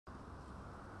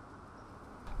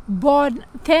Born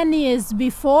 10 years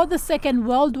before the Second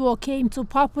World War came to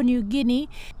Papua New Guinea,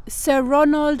 Sir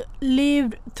Ronald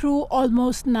lived through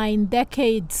almost 9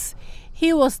 decades.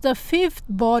 He was the fifth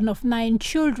born of 9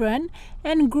 children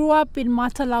and grew up in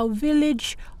Matalau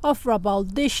village of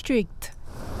Rabaul district.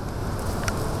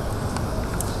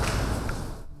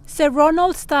 Sir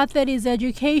Ronald started his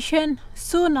education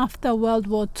soon after World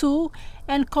War II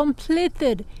and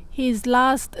completed his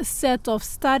last set of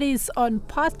studies on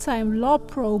part-time law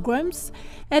programs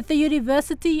at the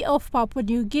University of Papua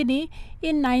New Guinea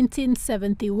in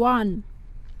 1971.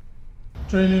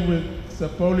 Training with Sir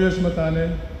Paulius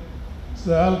Matane,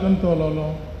 Sir Alkan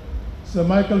Tololo, Sir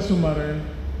Michael Sumare,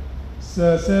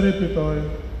 Sir Seri Pitoy,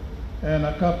 and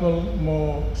a couple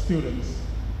more students.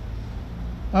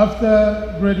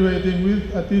 After graduating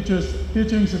with a teacher's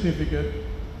teaching certificate,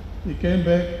 he came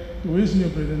back to East New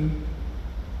Britain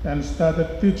and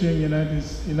started teaching in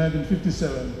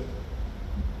 1957.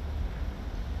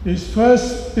 His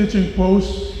first teaching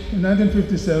post in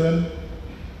 1957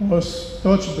 was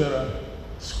Torchbearer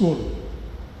School,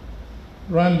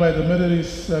 run by the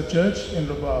Methodist Church in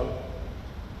Rabaul.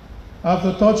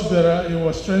 After Torchbearer, he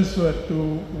was transferred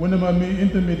to Winnemami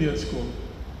Intermediate School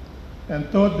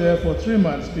and taught there for 3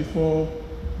 months before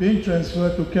being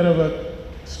transferred to Kerawat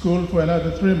School for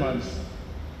another 3 months.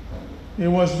 He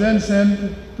was then sent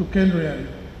to Kenrian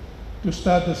to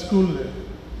start the school there.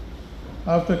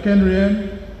 After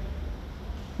Kenrian,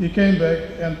 he came back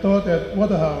and taught at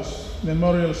Waterhouse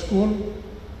Memorial School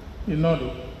in Nodu.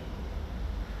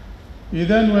 He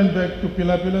then went back to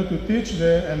Pilapila to teach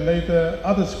there and later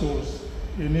other schools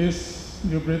in East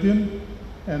New Britain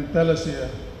and Thalassia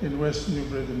in West New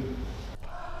Britain.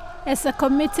 As a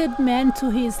committed man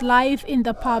to his life in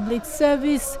the public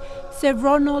service, Sir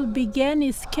Ronald began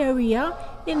his career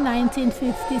in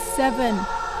 1957,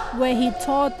 where he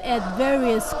taught at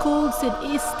various schools in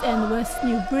East and West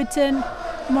New Britain,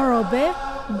 Morobe,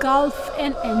 Gulf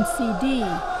and NCD.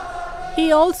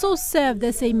 He also served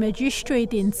as a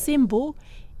magistrate in Simbu,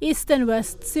 East and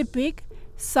West Sepik,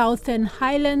 Southern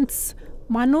Highlands,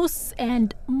 Manus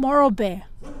and Morobe.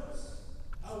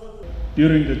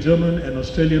 During the German and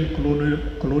Australian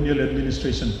colonial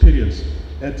administration periods,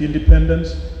 at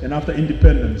independence and after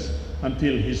independence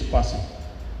until his passing.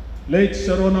 Late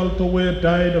Sir Ronald ToVue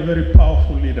died a very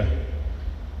powerful leader.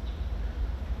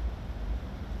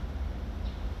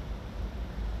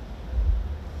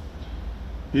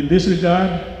 In this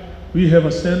regard, we have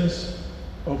a sense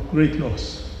of great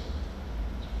loss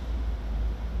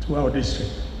to our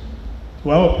district,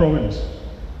 to our province,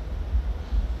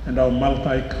 and our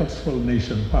multicultural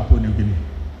nation, Papua New Guinea.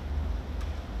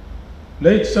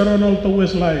 Late Sir Ronald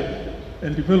ToVue's life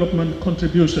and development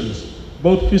contributions,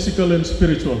 both physical and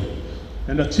spiritual,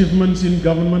 and achievements in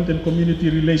government and community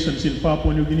relations in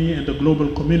Papua New Guinea and the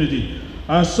global community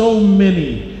are so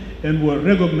many and were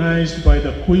recognized by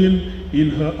the Queen in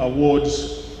her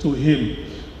awards to him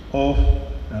of,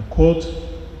 I quote,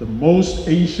 the most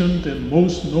ancient and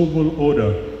most noble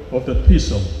order of the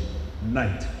Thistle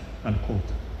Knight, unquote.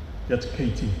 That's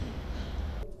KT.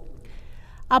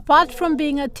 Apart from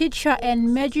being a teacher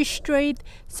and magistrate,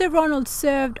 Sir Ronald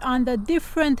served under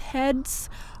different heads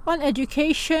on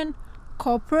education,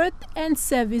 corporate and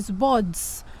service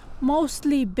boards,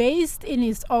 mostly based in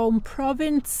his own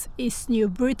province, East New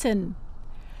Britain.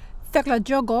 Thekla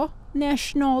Jogo,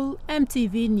 National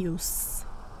EMTV News.